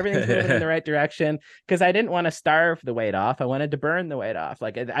moving. Everything's moving in the right direction, because I didn't want to starve the weight off. I wanted to burn the weight off.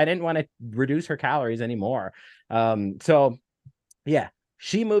 Like, I didn't want to reduce her calories anymore. So yeah,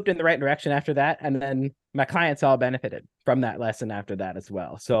 she moved in the right direction after that. And then my clients all benefited from that lesson after that as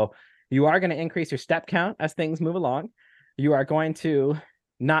well. So you are going to increase your step count as things move along. You are going to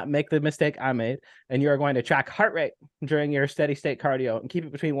not make the mistake I made, and you are going to track heart rate during your steady state cardio and keep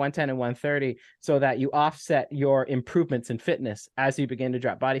it between 110 and 130, so that you offset your improvements in fitness as you begin to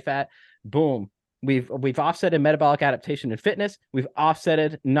drop body fat. Boom. We've offsetted metabolic adaptation in fitness. We've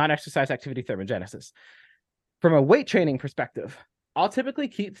offsetted non-exercise activity thermogenesis. From a weight training perspective, I'll typically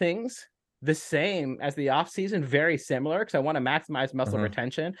keep things the same as the off season, very similar, because I want to maximize muscle Mm-hmm.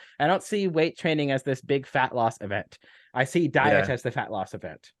 retention. I don't see weight training as this big fat loss event. I see diet Yeah. as the fat loss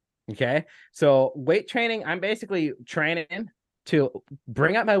event. Okay. So weight training, I'm basically training to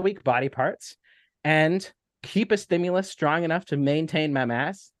bring up my weak body parts and keep a stimulus strong enough to maintain my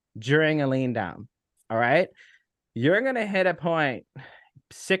mass during a lean down. All right. You're going to hit a point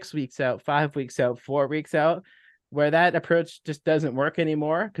 6 weeks out, 5 weeks out, 4 weeks out, where that approach just doesn't work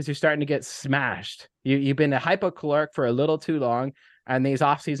anymore, because you're starting to get smashed. You've been a hypocaloric for a little too long, and these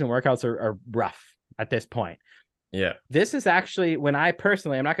off-season workouts are rough at this point. Yeah. This is actually when I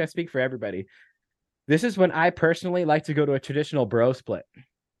personally, I'm not going to speak for everybody, this is when I personally like to go to a traditional bro split.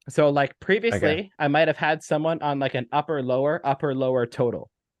 So like Okay. previously, I might have had someone on like an upper lower total.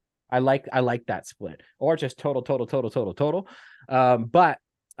 I like that split, or just total. But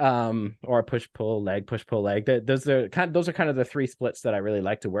or push pull leg. Those are kind of the three splits that I really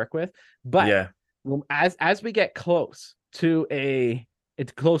like to work with. But Yeah. as we get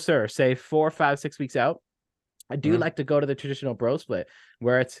it's closer, say 4, 5, 6 weeks out, I do Mm-hmm. like to go to the traditional bro split,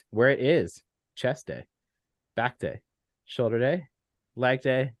 where it is chest day, back day, shoulder day, leg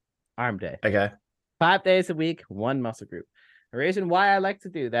day, arm day. Okay. 5 days a week, one muscle group. The reason why I like to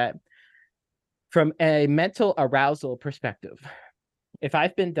do that, from a mental arousal perspective, if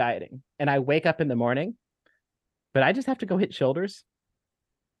I've been dieting and I wake up in the morning, but I just have to go hit shoulders,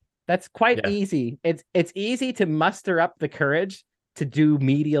 that's quite Yeah. easy. It's easy to muster up the courage to do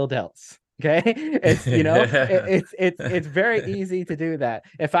medial delts. Okay. It's very easy to do that.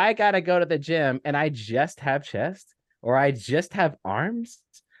 If I gotta go to the gym and I just have chest, or I just have arms,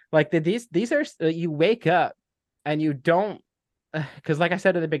 like these are, you wake up and you don't, because like I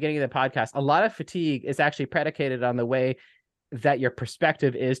said at the beginning of the podcast, a lot of fatigue is actually predicated on the way that your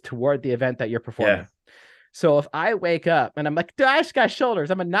perspective is toward the event that you're Yeah. performing. So if I wake up and I'm like, I just got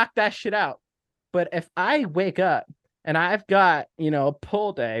shoulders, I'm gonna knock that shit out. But if I wake up and I've got,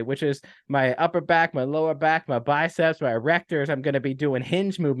 pull day, which is my upper back, my lower back, my biceps, my erectors. I'm going to be doing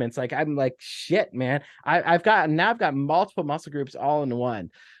hinge movements. Like, I'm like, shit, man. I've got multiple muscle groups all in one,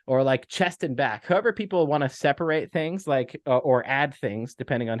 or like chest and back. However, people want to separate things, like, or add things,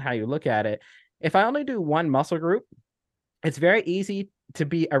 depending on how you look at it. If I only do one muscle group, it's very easy to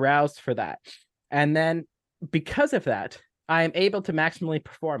be aroused for that. And then because of that, I am able to maximally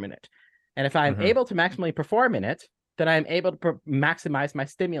perform in it. And if I'm able to maximally perform in it, then I'm able to maximize my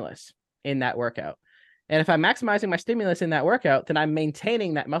stimulus in that workout. And if I'm maximizing my stimulus in that workout, then I'm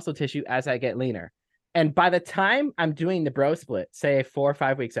maintaining that muscle tissue as I get leaner. And by the time I'm doing the bro split, say 4 or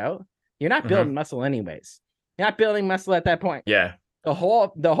 5 weeks out, you're not building muscle anyways. You're not building muscle at that point. Yeah. The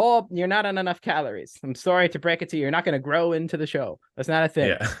whole, you're not on enough calories. I'm sorry to break it to you. You're not going to grow into the show. That's not a thing.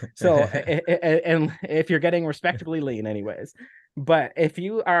 Yeah. So, and if you're getting respectably lean anyways, but if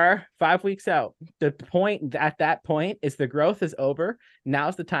you are 5 weeks out, the point at that point is the growth is over.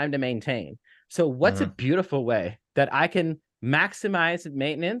 Now's the time to maintain. So what's a beautiful way that I can maximize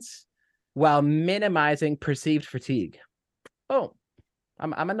maintenance while minimizing perceived fatigue? Oh,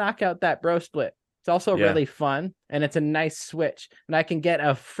 I'm going to knock out that bro split. It's also really fun, and it's a nice switch, and I can get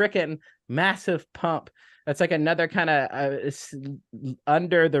a freaking massive pump. That's like another kind of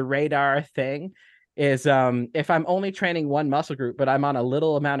under the radar thing is if I'm only training one muscle group, but I'm on a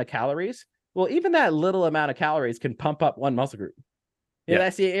little amount of calories, well, even that little amount of calories can pump up one muscle group.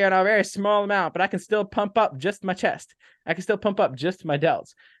 That's a very small amount, but I can still pump up just my chest. I can still pump up just my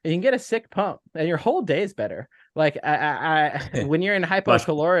delts. And you can get a sick pump, and your whole day is better. Like when you're in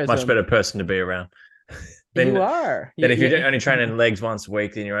hypocalorism, much better person to be around. Then you are. Then if you're only training legs once a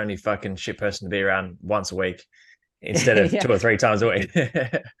week, then you're only fucking shit person to be around once a week instead of 2 or 3 times a week.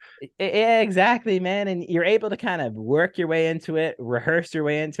 Yeah, exactly, man. And you're able to kind of work your way into it, rehearse your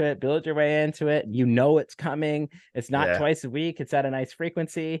way into it, build your way into it. You know it's coming. It's not twice a week. It's at a nice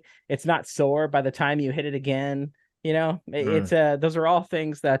frequency. It's not sore by the time you hit it again. It's those are all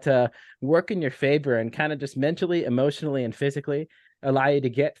things that work in your favor and kind of just mentally, emotionally, and physically allow you to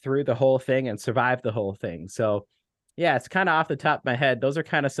get through the whole thing and survive the whole thing. So yeah, it's kind of off the top of my head. Those are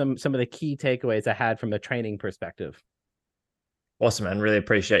kind of some of the key takeaways I had from the training perspective. Awesome, man. Really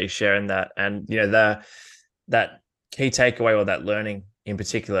appreciate you sharing that. And that key takeaway, or that learning in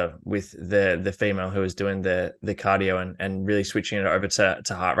particular with the female who was doing the cardio and really switching it over to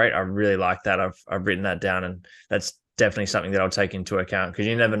heart rate. I really like that. I've written that down, and that's definitely something that I'll take into account, because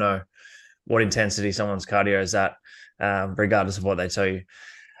you never know what intensity someone's cardio is at, regardless of what they tell you.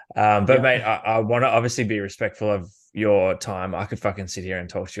 But mate, I want to obviously be respectful of your time. I could fucking sit here and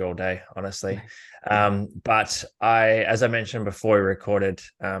talk to you all day, honestly. But as I mentioned before we recorded,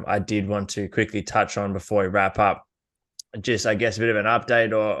 I did want to quickly touch on, before we wrap up, just, I guess, a bit of an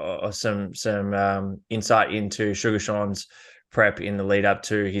update or some insight into Sugar Sean's prep in the lead up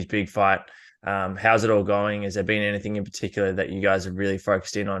to his big fight. How's it all going? Has there been anything in particular that you guys have really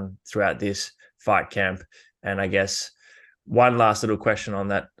focused in on throughout this fight camp? And I guess one last little question on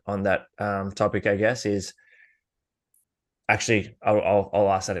that topic, I guess, is actually I'll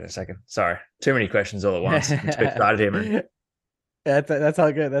ask that in a second. Sorry, too many questions all at once. I'm too excited here, man. That's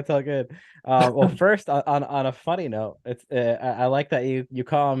all good. That's all good. Well, first on a funny note, it's I like that you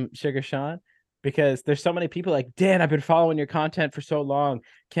call him Sugar Sean, because there's so many people like, Dan, I've been following your content for so long.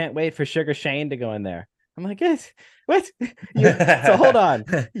 Can't wait for Sugar Shane to go in there. I'm like, what? So hold on.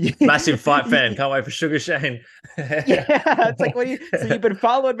 Massive fight fan. Can't wait for Sugar Shane. Yeah, it's like, so you've been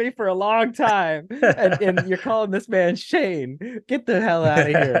following me for a long time, and you're calling this man Shane. Get the hell out of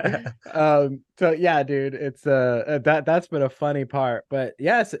here. So yeah, dude, it's that's been a funny part. But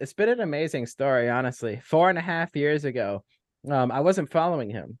yes, it's been an amazing story, honestly. 4.5 years ago, I wasn't following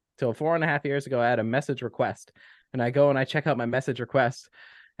him. Till 4.5 years ago, I had a message request, and I go and I check out my message request.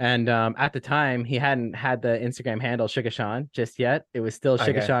 And at the time, he hadn't had the Instagram handle Sugar Sean just yet. It was still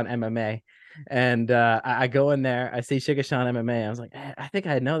Sugar Sean MMA. And I go in there, I see Sugar Sean MMA. I was like, I think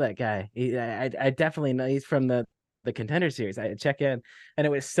I know that guy. I definitely know he's from the Contender Series. I check in, and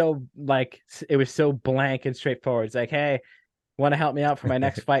it was so blank and straightforward. It's like, hey, want to help me out for my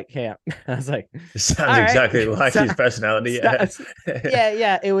next fight camp? I was like, sounds exactly like his personality.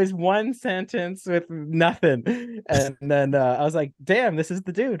 Yeah. It was one sentence with nothing, and then I was like, damn, this is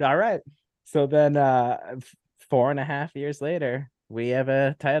the dude. All right. So then 4.5 years later, we have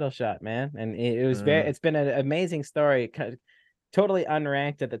a title shot, man, and it was it's been an amazing story. Totally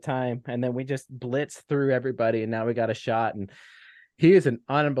unranked at the time, and then we just blitzed through everybody, and now we got a shot. And he is an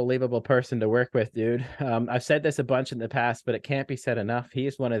unbelievable person to work with, dude. I've said this a bunch in the past, but it can't be said enough. He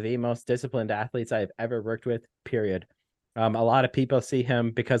is one of the most disciplined athletes I've ever worked with, period. A lot of people see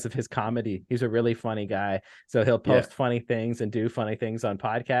him because of his comedy. He's a really funny guy. So he'll Yeah. post funny things and do funny things on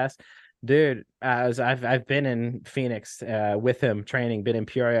podcasts. Dude, as I've been in Phoenix with him training, been in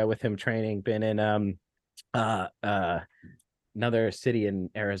Peoria with him training, been in uh uh another city in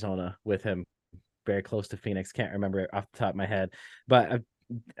Arizona with him, very close to Phoenix. Can't remember it off the top of my head, but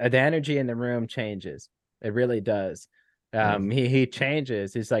the energy in the room changes. It really does. Mm. He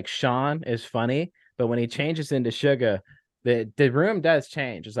changes. He's like Sean is funny, but when he changes into Sugar, the room does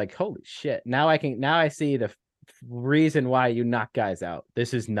change. It's like holy shit. Now I see the reason why you knock guys out.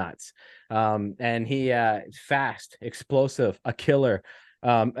 This is nuts. And he fast, explosive, a killer,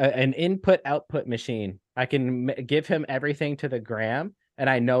 an input output machine. I can give him everything to the gram, and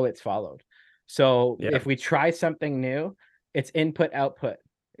I know it's followed. So Yeah. if we try something new, it's input output.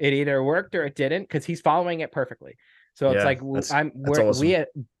 It either worked or it didn't because he's following it perfectly. So it's Yeah. like That's awesome.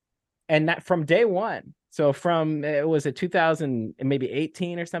 and that from day one. So from it was a 2000 maybe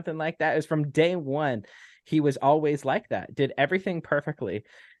 18 or something like that. It was from day one. He was always like that. Did everything perfectly,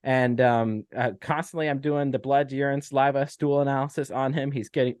 and constantly I'm doing the blood, urine, saliva, stool analysis on him. He's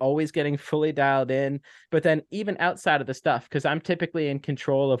always getting fully dialed in. But then even outside of the stuff, because I'm typically in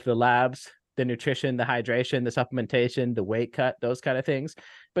control of the labs, the nutrition, the hydration, the supplementation, the weight cut, those kind of things.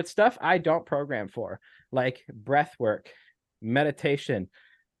 But stuff I don't program for, like breath work, meditation,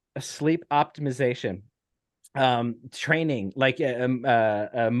 sleep optimization, training, like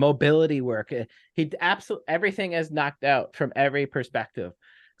mobility work. He absolutely everything is knocked out from every perspective.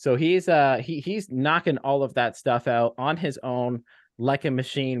 So he's knocking all of that stuff out on his own like a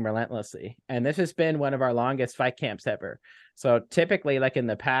machine relentlessly. And this has been one of our longest fight camps ever. So typically, like in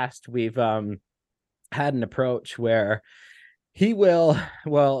the past, we've had an approach where he will,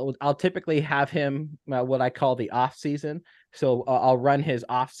 well, I'll typically have him what I call the off season. So I'll run his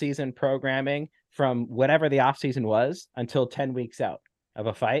off season programming from whatever the off season was until 10 weeks out of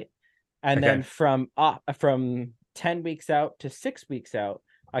a fight. And then Okay. from 10 weeks out to 6 weeks out,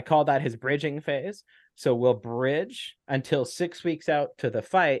 I call that his bridging phase. So we'll bridge until 6 weeks out to the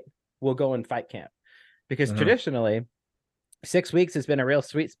fight. We'll go in fight camp because Hmm. traditionally 6 weeks has been a real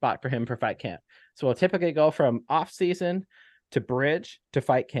sweet spot for him for fight camp. So we'll typically go from off season to bridge to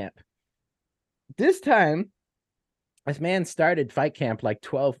fight camp. This time, this man started fight camp like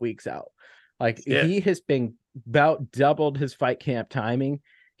 12 weeks out. Like Yeah. he has been about doubled his fight camp timing.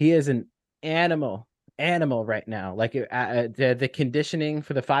 He is an animal right now. Like the conditioning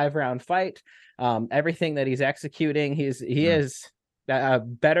for the 5 round fight, everything that he's executing, he Mm. is a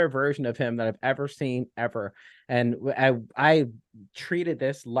better version of him that I've ever seen ever. And I treated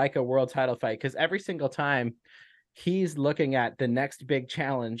this like a world title fight because every single time he's looking at the next big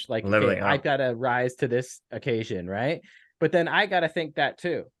challenge, like, okay, Leveling I've up. got to rise to this occasion, right? But then I got to think that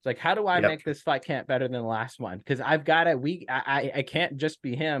too. It's like, how do I Yep. make this fight camp better than the last one? Because I've got to, I can't just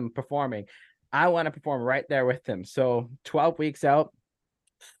be him performing. I want to perform right there with him. So 12 weeks out,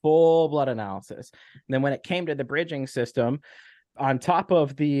 full blood analysis. And then when it came to the bridging system, on top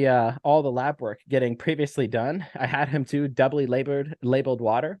of the all the lab work getting previously done, I had him do doubly labeled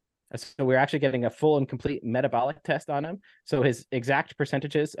water. So we're actually getting a full and complete metabolic test on him. So his exact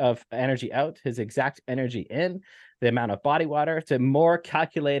percentages of energy out, his exact energy in, the amount of body water. It's a more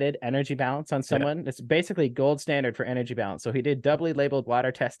calculated energy balance on Yeah. someone. It's basically gold standard for energy balance. So he did doubly labeled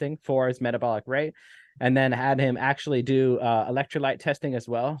water testing for his metabolic rate, and then had him actually do electrolyte testing as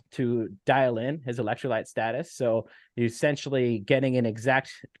well to dial in his electrolyte status. So you're essentially getting an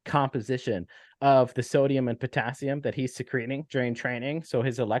exact composition of the sodium and potassium that he's secreting during training. So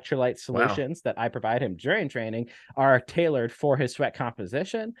his electrolyte Wow. solutions that I provide him during training are tailored for his sweat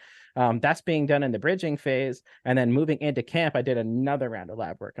composition. That's being done in the bridging phase. And then moving into camp, I did another round of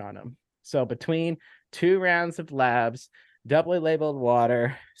lab work on him. So between 2 rounds of labs, doubly labeled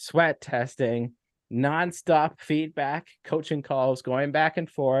water, sweat testing, nonstop feedback, coaching calls, going back and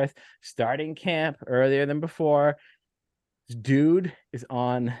forth, starting camp earlier than before. Dude is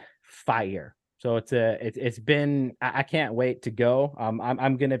on fire. So it's been, I can't wait to go.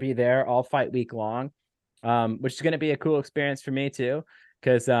 I'm gonna be there all fight week long, which is gonna be a cool experience for me too,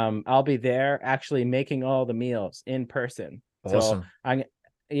 because I'll be there actually making all the meals in person. So Awesome. I'm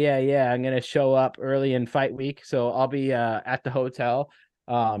gonna show up early in fight week. So I'll be at the hotel,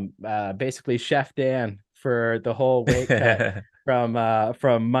 basically Chef Dan for the whole weight cut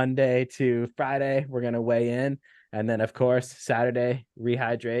from Monday to Friday. We're gonna weigh in, and then of course Saturday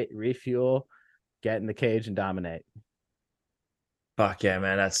rehydrate, refuel, get in the cage and dominate. Fuck yeah,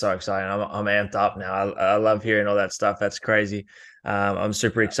 man. That's so exciting. I'm amped up now. I love hearing all that stuff. That's crazy. I'm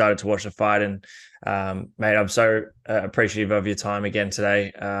super excited to watch the fight. And mate, I'm so appreciative of your time again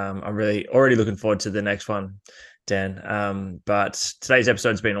today. I'm really already looking forward to the next one. Dan. But today's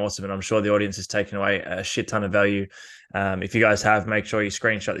episode's been awesome, and I'm sure the audience has taken away a shit ton of value. If you guys have, make sure you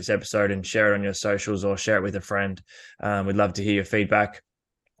screenshot this episode and share it on your socials or share it with a friend. We'd love to hear your feedback.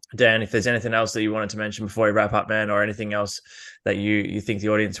 Dan, if there's anything else that you wanted to mention before we wrap up, man, or anything else that you think the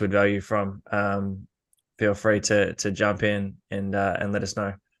audience would value from, feel free to jump in and let us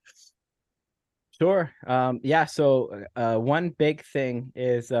know. Sure. Yeah. So one big thing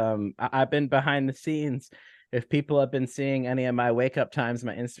is I've been behind the scenes. If people have been seeing any of my wake up times,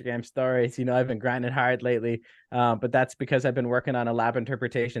 my Instagram stories, I've been grinding hard lately. But that's because I've been working on a lab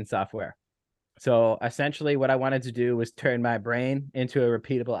interpretation software. So essentially, what I wanted to do was turn my brain into a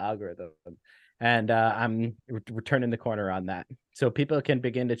repeatable algorithm. And I'm turning the corner on that. So people can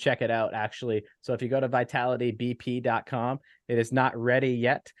begin to check it out, actually. So if you go to vitalitybp.com, it is not ready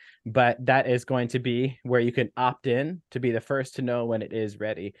yet, but that is going to be where you can opt in to be the first to know when it is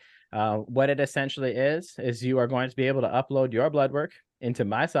ready. What it essentially is you are going to be able to upload your blood work into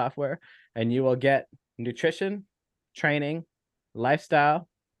my software, and you will get nutrition, training, lifestyle,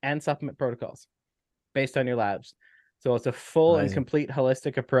 and supplement protocols based on your labs. So it's a full and complete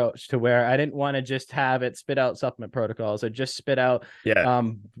holistic approach to where I didn't want to just have it spit out supplement protocols or just spit out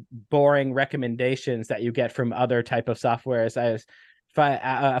boring recommendations that you get from other type of softwares. If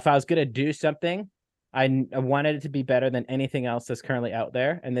I was going to do something, I wanted it to be better than anything else that's currently out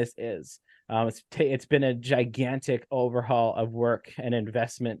there. And this is. It's been a gigantic overhaul of work and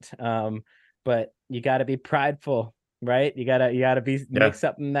investment. But you got to be prideful, right? You gotta make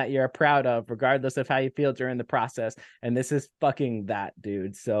something that you're proud of, regardless of how you feel during the process. And this is fucking that,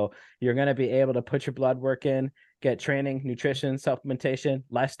 dude. So you're gonna be able to put your blood work in, get training, nutrition, supplementation,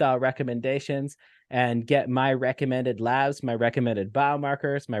 lifestyle recommendations, and get my recommended labs, my recommended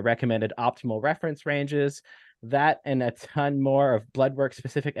biomarkers, my recommended optimal reference ranges. That and a ton more of blood work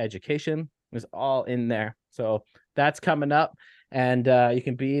specific education is all in there. So that's coming up. And you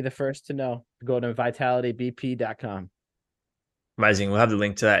can be the first to know. Go to vitalitybp.com. Amazing. We'll have the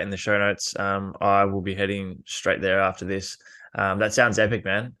link to that in the show notes. I will be heading straight there after this. That sounds epic,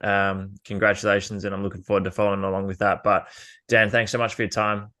 man. Congratulations, and I'm looking forward to following along with that. But Dan, thanks so much for your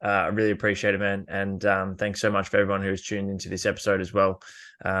time. I really appreciate it, man. And thanks so much for everyone who's tuned into this episode as well.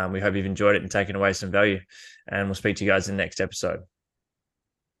 We hope you've enjoyed it and taken away some value. And we'll speak to you guys in the next episode.